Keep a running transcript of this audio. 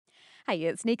Hey,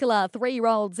 it's Nicola.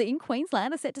 3-year-olds in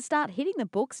Queensland are set to start hitting the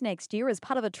books next year as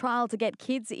part of a trial to get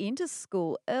kids into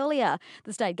school earlier.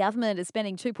 The state government is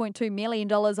spending $2.2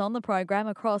 million on the program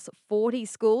across 40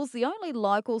 schools. The only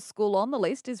local school on the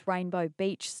list is Rainbow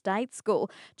Beach State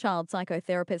School. Child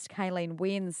psychotherapist Kayleen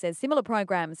Wynne says similar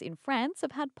programs in France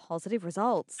have had positive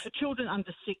results. For children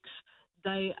under 6,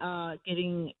 they are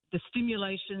getting the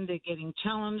stimulation, they're getting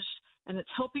challenged, and it's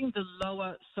helping the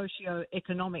lower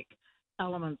socio-economic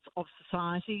elements of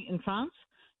society in France.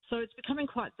 So it's becoming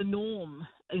quite the norm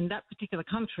in that particular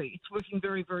country. It's working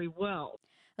very, very well.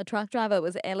 A truck driver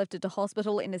was airlifted to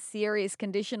hospital in a serious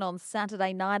condition on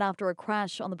Saturday night after a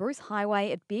crash on the Bruce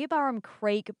Highway at Beerburrum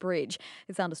Creek Bridge.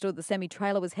 It's understood the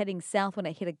semi-trailer was heading south when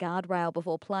it hit a guardrail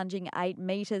before plunging 8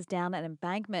 metres down an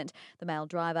embankment. The male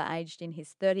driver, aged in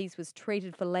his 30s, was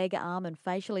treated for leg, arm and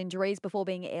facial injuries before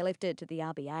being airlifted to the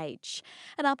RBH.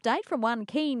 An update from one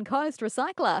keen coast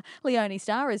recycler. Leonie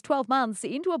Starr is 12 months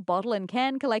into a bottle and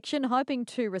can collection, hoping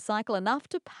to recycle enough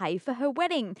to pay for her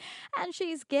wedding. And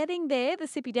she's getting there. The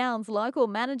Sippy Downs local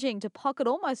managing to pocket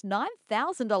almost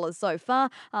 $9,000 so far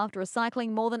after recycling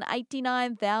more than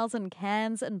 89,000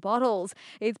 cans and bottles.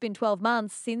 It's been 12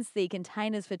 months since the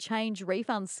Containers for Change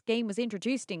refund scheme was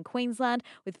introduced in Queensland,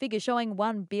 with figures showing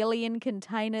 1 billion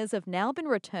containers have now been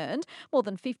returned. More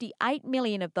than 58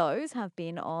 million of those have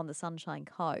been on the Sunshine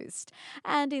Coast.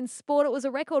 And in sport, it was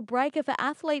a record breaker for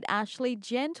athlete Ashley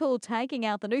Gentle, taking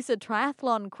out the Noosa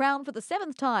Triathlon crown for the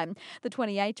 7th time. The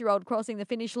 28-year-old crossing the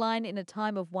finish line in a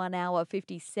time of 1 hour,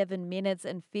 57 minutes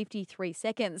and 53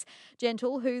 seconds.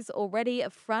 Gentle, who's already a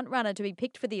front-runner to be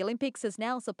picked for the Olympics, has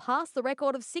now surpassed the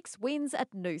record of 6 wins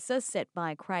at Noosa set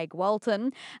by Craig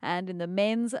Walton. And in the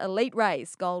men's elite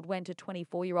race, gold went to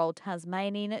 24-year-old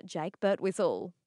Tasmanian Jake Birtwistle.